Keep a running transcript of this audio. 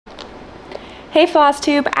Hey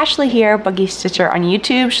Flosstube, Ashley here, Boogie Stitcher on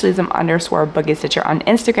YouTube, Schleesem_Boogie Stitcher on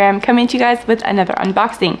Instagram, coming to you guys with another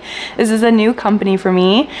unboxing. This is a new company for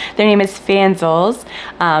me. Their name is Fansells,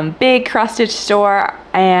 big cross-stitch store,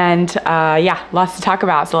 and yeah, lots to talk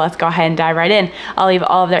about, so let's go ahead and dive right in. I'll leave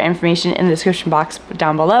all of their information in the description box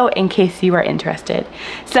down below in case you are interested.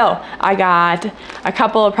 So I got a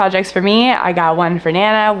couple of projects for me. I got one for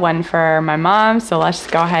Nana, one for my mom, so let's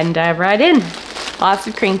go ahead and dive right in. Lots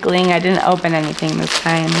of crinkling. I didn't open anything this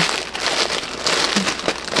time.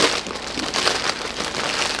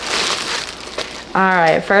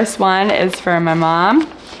 Alright, first one is for my mom.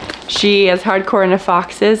 She is hardcore into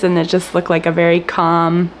foxes, and it just looked like a very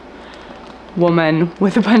calm woman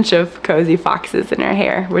with a bunch of cozy foxes in her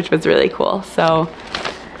hair, which was really cool. So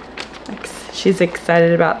she's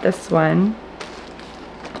excited about this one.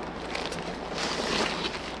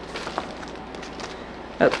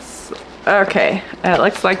 Okay, it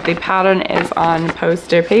looks like the pattern is on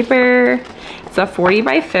poster paper. It's a 40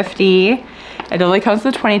 by 50. It only comes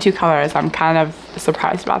with 22 colors. I'm kind of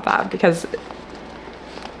surprised about that because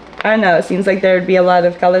I don't know, it seems like there would be a lot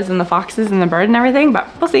of colors in the foxes and the bird and everything, but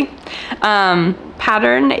we'll see.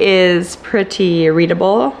 Pattern is pretty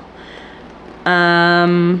readable.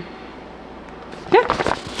 Yeah,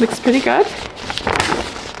 looks pretty good.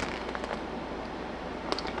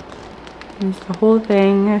 There's the whole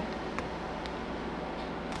thing.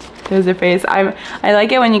 There's her face. I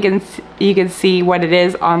like it when you can see what it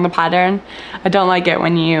is on the pattern. I don't like it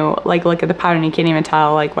when you like look at the pattern, you can't even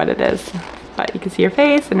tell like what it is. But you can see her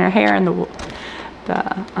face and her hair and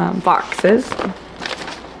the boxes.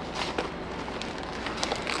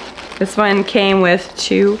 This one came with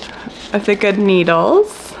 2 of the good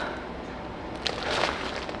needles.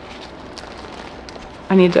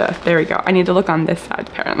 There we go. I need to look on this side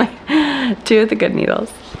apparently. 2 of the good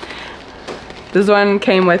needles. This one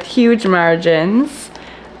came with huge margins,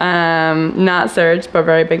 not serged, but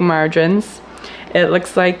very big margins. It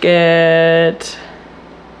looks like it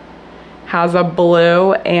has a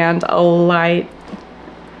blue and a light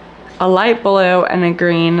blue and a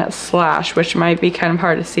green slash, which might be kind of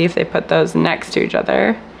hard to see if they put those next to each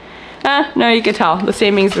other. No, you can tell. The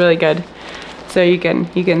stemming is really good, so you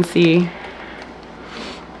can see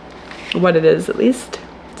what it is at least.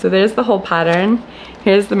 So there's the whole pattern.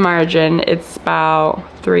 Here's the margin. It's about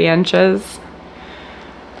 3 inches.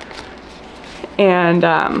 And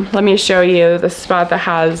let me show you the spot that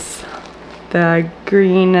has the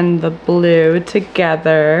green and the blue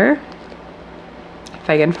together. If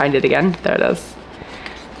I can find it again. There it is.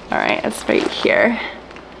 Alright, it's right here.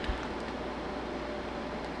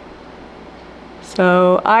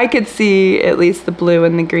 So I could see at least the blue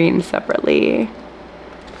and the green separately.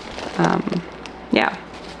 Yeah.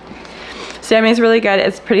 Stemming is really good.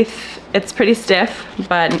 It's pretty stiff,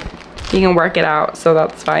 but you can work it out, so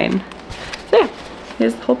that's fine. So yeah,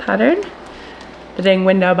 here's the whole pattern. The dang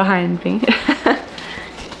window behind me.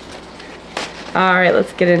 Alright,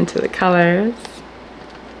 let's get into the colors.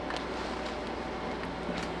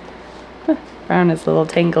 Brown is a little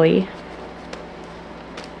tangly.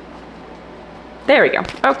 There we go.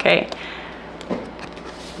 Okay.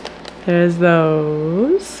 There's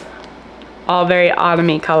those. All very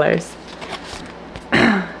autumn-y colors.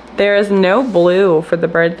 There is no blue for the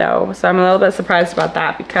bird though, so I'm a little bit surprised about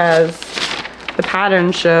that because the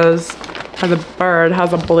pattern shows how the bird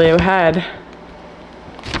has a blue head.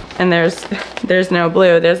 And there's no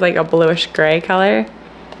blue. There's like a bluish gray color.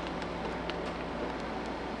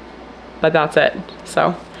 But that's it.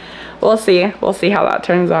 So we'll see. We'll see how that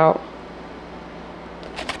turns out.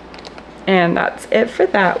 And that's it for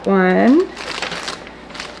that one.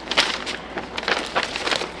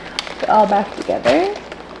 Put it all back together.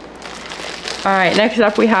 Alright, next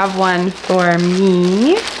up we have one for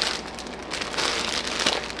me.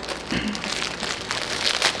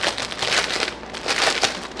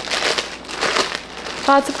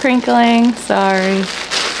 Lots of crinkling, sorry.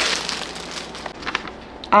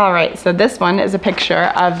 Alright, so this one is a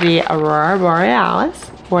picture of the Aurora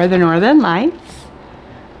Borealis, or the Northern Lights.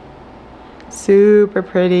 Super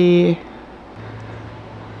pretty.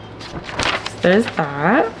 So there's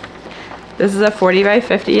that. This is a 40 by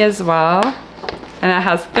 50 as well, and it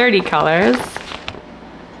has 30 colors.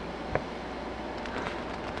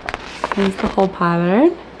 Here's the whole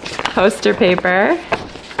pattern. Poster paper.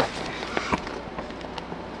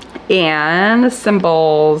 And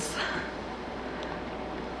symbols.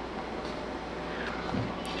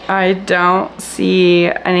 I don't see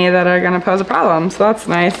any that are gonna pose a problem, so that's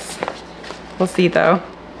nice. We'll see though.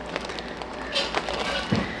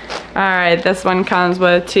 Alright, this one comes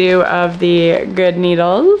with 2 of the good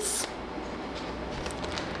needles.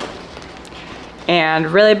 and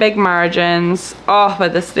really big margins. Oh,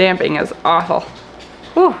 but the stamping is awful.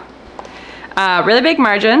 Whew. Really big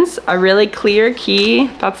margins, a really clear key.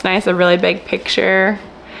 That's nice, a really big picture.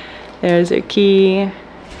 There's your key.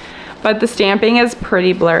 But the stamping is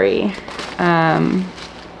pretty blurry. I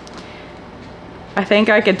think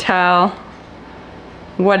I could tell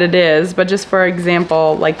what it is, but just for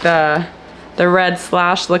example, like the red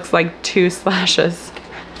slash looks like 2 slashes.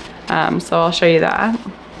 So I'll show you that.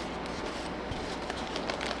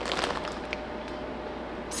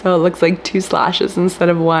 So it looks like 2 slashes instead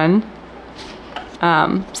of 1.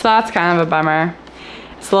 So that's kind of a bummer.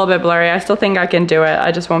 It's a little bit blurry. I still think I can do it.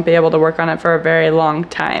 I just won't be able to work on it for a very long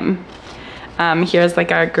time. Here's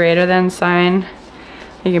like a greater than sign.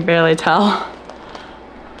 You can barely tell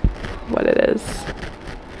what it is.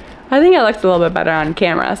 I think it looks a little bit better on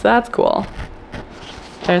camera, so that's cool.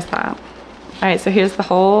 There's that. All right, so here's the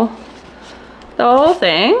whole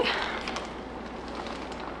thing.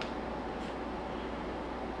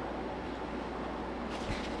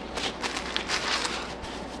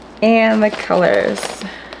 And the colors.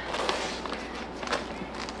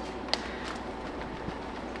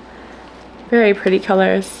 Very pretty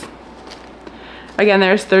colors. Again,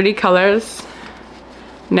 there's 30 colors,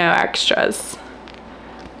 no extras.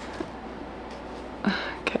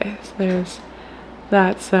 Okay, so there's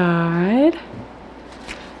that side,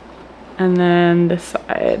 and then this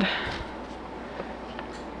side.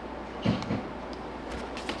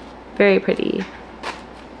 Very pretty.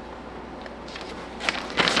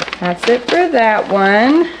 That's it for that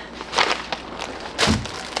one.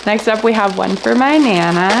 Next up we have one for my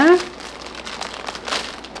Nana.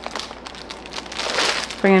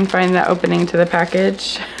 If I can find the opening to the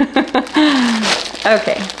package.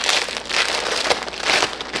 Okay.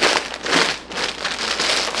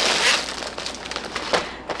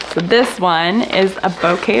 So this one is a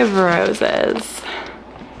bouquet of roses.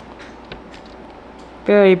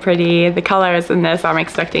 Very pretty. The colors in this I'm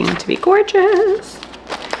expecting to be gorgeous.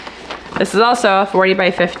 This is also a 40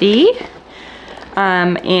 by 50.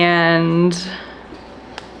 And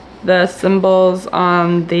the symbols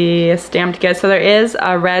on the stamped kit. So there is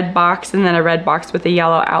a red box and then a red box with a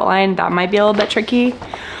yellow outline. That might be a little bit tricky.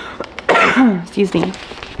 Excuse me.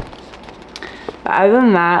 But other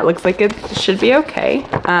than that, it looks like it should be okay.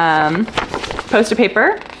 Poster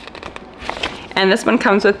paper. And this one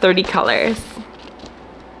comes with 30 colors.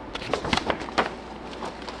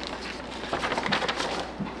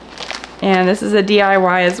 And this is a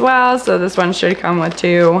DIY as well, so this one should come with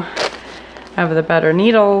 2 of the better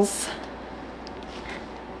needles.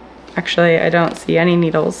 Actually, I don't see any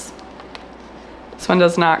needles. This one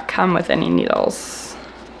does not come with any needles,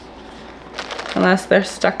 unless they're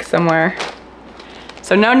stuck somewhere.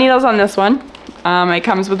 So no needles on this one. It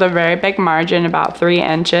comes with a very big margin, about 3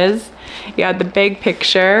 inches. You have the big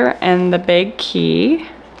picture and the big key.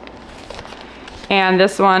 And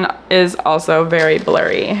this one is also very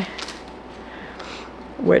blurry,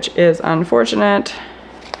 which is unfortunate.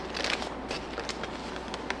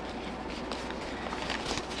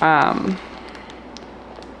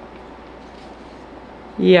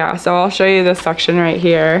 Yeah, so I'll show you this section right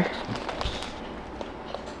here.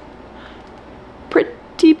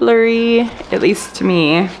 Pretty blurry, at least to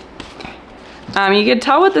me. You can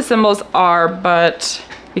tell what the symbols are, but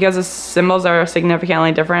because the symbols are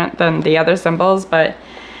significantly different than the other symbols, but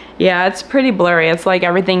yeah, it's pretty blurry. It's like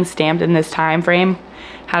everything stamped in this time frame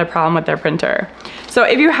had a problem with their printer. So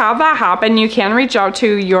if you have that happen, you can reach out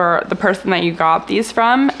to the person that you got these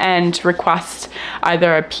from and request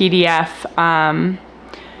either a PDF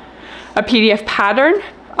pattern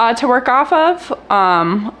to work off of.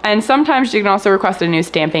 And sometimes you can also request a new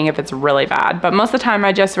stamping if it's really bad. But most of the time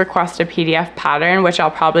I just request a PDF pattern, which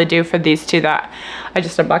I'll probably do for these 2 that I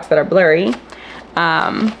just unboxed that are blurry.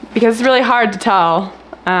 Because it's really hard to tell.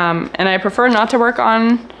 And I prefer not to work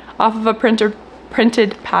off of a printed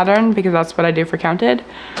pattern because that's what I do for counted.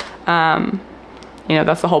 You know,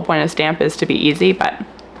 that's the whole point of stamp, is to be easy, but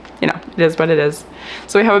you know, it is what it is.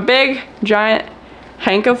 So we have a big giant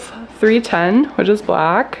hank of 310, which is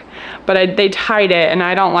black, but they tied it and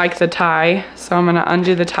I don't like the tie, so I'm gonna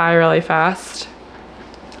undo the tie really fast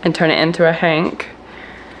and turn it into a hank,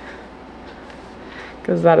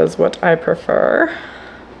 because that is what I prefer.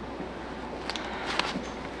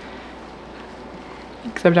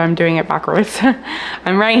 Except I'm doing it backwards.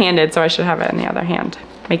 I'm right-handed, so I should have it in the other hand.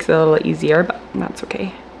 Makes it a little easier, but that's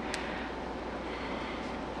okay.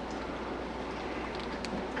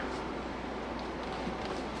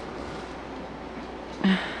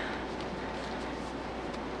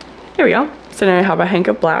 There we go. So now I have a hank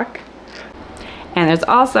of black. And there's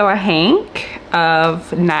also a hank of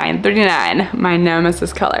 $9.39, my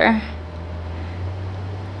nemesis color.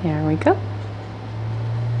 There we go.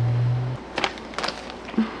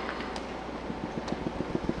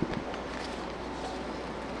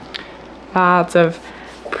 Lots of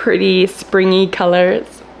pretty springy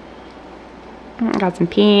colors. Got some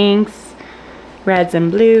pinks, reds and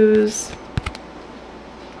blues.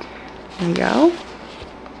 There we go.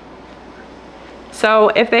 So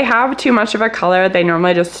if they have too much of a color, they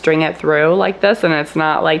normally just string it through like this and it's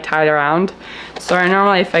not like tied around. So I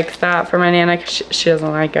normally fix that for my Nana because she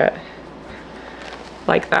doesn't like it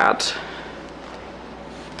like that.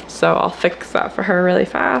 So I'll fix that for her really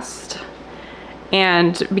fast.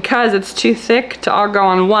 And because it's too thick to all go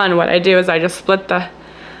on one, what I do is I just split the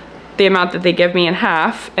amount that they give me in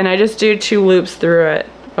half and I just do 2 loops through it.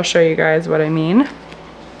 I'll show you guys what I mean.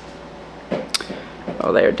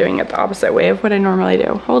 Oh, they're doing it the opposite way of what I normally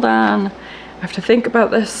do. Hold on, I have to think about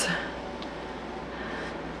this.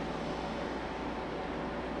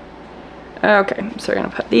 Okay, so we're gonna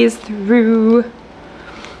put these through.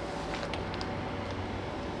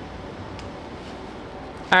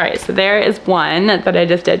 All right, so there is one that I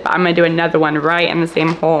just did, but I'm gonna do another one right in the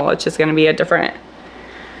same hole. It's just gonna be a different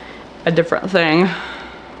thing.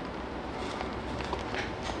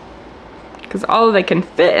 Because all they can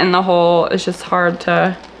fit in the hole, it's just hard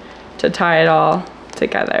to tie it all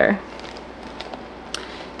together.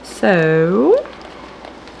 So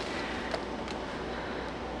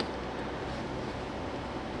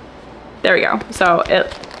there we go. So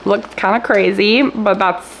it looks kind of crazy, but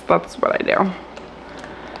that's what I do.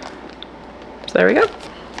 So there we go.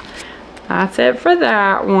 That's it for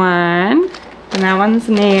that one. And that one's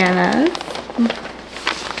Nana's.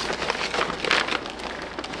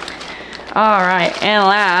 All right, and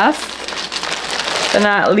last but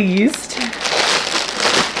not least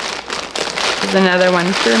is another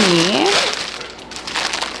one for me.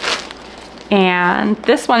 And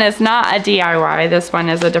this one is not a DIY. This one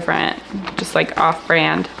is a different, just like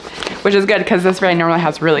off-brand, which is good because this brand normally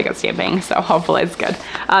has really good stamping, so hopefully it's good.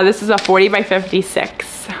 This is a 40 by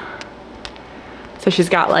 56. So she's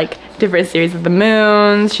got like different series of the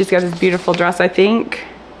moons. She's got this beautiful dress, I think.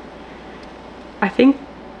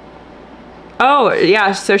 Oh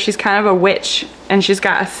yeah, so she's kind of a witch and she's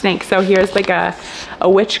got a snake. So here's like a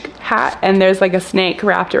witch hat and there's like a snake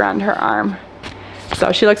wrapped around her arm.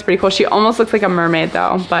 So she looks pretty cool. She almost looks like a mermaid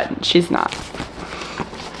though, but she's not.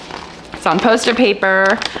 It's on poster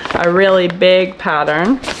paper, a really big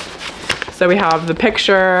pattern. So we have the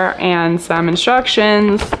picture and some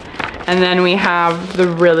instructions, and then we have the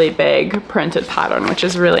really big printed pattern, which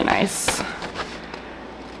is really nice.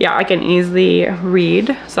 Yeah, I can easily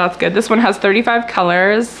read, so that's good. This one has 35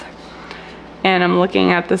 colors, and I'm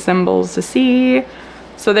looking at the symbols to see.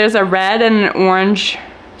 So there's a red and an orange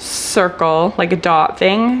circle, like a dot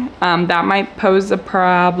thing. That might pose a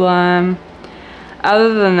problem.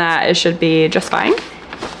 Other than that, it should be just fine.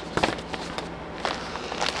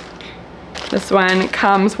 This one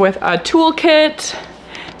comes with a toolkit.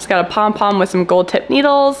 It's got a pom-pom with some gold tip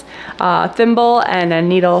needles, a thimble, and a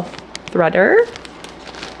needle threader.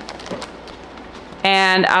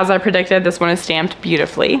 And as I predicted, this one is stamped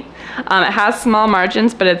beautifully. It has small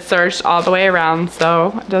margins, but it's serged all the way around,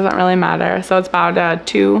 so it doesn't really matter. So it's about a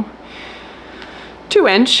 2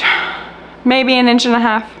 inch, maybe 1.5 inches.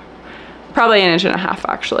 Probably 1.5 inches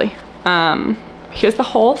actually. Here's the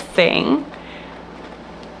whole thing.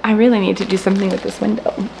 I really need to do something with this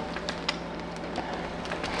window.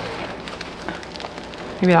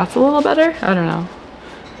 Maybe that's a little better? I don't know.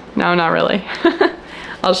 No, not really.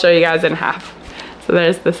 I'll show you guys in half. So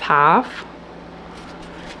there's this half.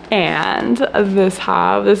 And this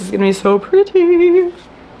half. This is gonna be so pretty.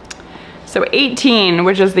 So 18,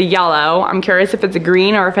 which is the yellow. I'm curious if it's a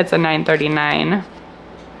green or if it's a 9.39.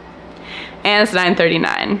 And it's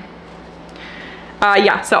 9.39.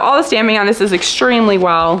 Yeah, so all the stamping on this is extremely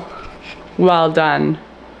well done.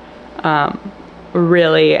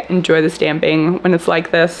 Really enjoy the stamping when it's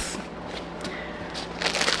like this,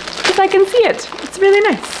 because I can see it. It's really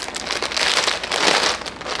nice.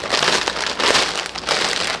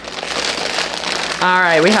 All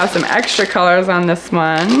right, we have some extra colors on this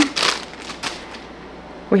one.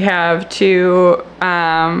 We have two,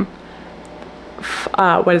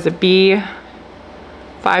 what is it,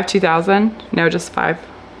 B5 2000? No, just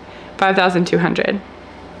 5200.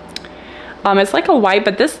 It's like a white,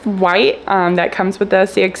 but this white that comes with the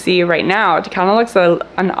CXC right now, it kind of looks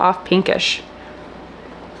an off pinkish.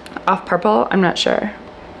 Off purple, I'm not sure.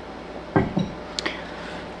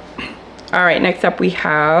 All right, next up we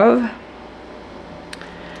have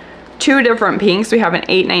two different pinks. We have an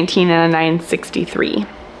 819 and a 963.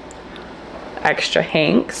 extra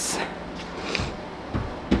hanks.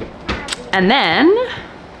 And then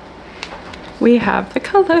we have the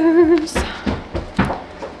colors.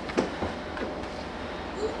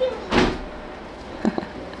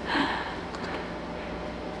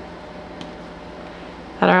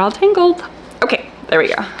 That are all tangled. Okay, there we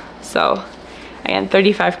go. So again,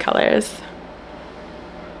 35 colors.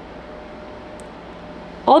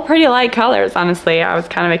 All pretty light colors, honestly. I was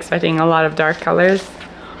kind of expecting a lot of dark colors,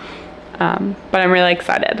 but I'm really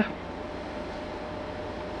excited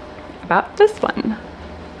about this one.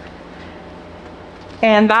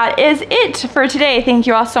 And that is it for today. Thank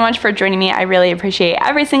you all so much for joining me. I really appreciate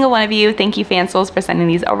every single one of you. Thank you, Fansells, for sending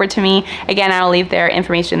these over to me. Again, I'll leave their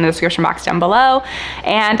information in the description box down below.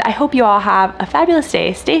 And I hope you all have a fabulous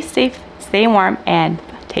day. Stay safe, stay warm, and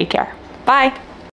take care. Bye.